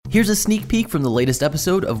Here's a sneak peek from the latest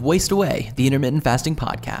episode of Waste Away, the Intermittent Fasting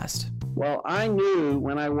Podcast. Well, I knew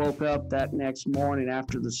when I woke up that next morning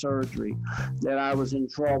after the surgery that I was in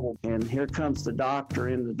trouble. And here comes the doctor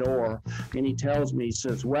in the door, and he tells me, he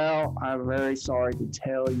says, well, I'm very sorry to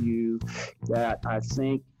tell you that I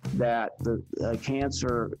think that the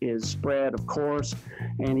cancer is spread, of course.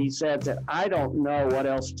 And he said that I don't know what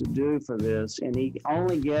else to do for this. And he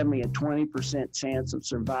only gave me a 20% chance of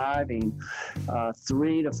surviving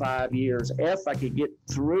 3 to 5 years if I could get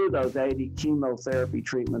through those 80 chemotherapy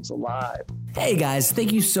treatments alive. Hey guys,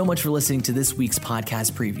 thank you so much for listening to this week's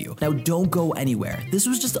podcast preview. Now don't go anywhere. This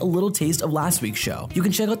was just a little taste of last week's show. You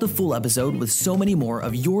can check out the full episode with so many more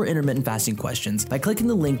of your intermittent fasting questions by clicking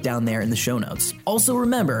the link down there in the show notes. Also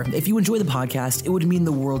remember, if you enjoy the podcast, it would mean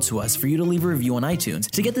the world to us for you to leave a review on iTunes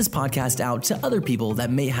to get this podcast out to other people that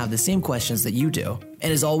may have the same questions that you do.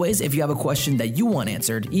 And as always, if you have a question that you want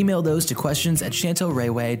answered, email those to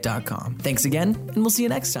questions@chantelrayway.com. Thanks again, and we'll see you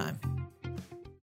next time.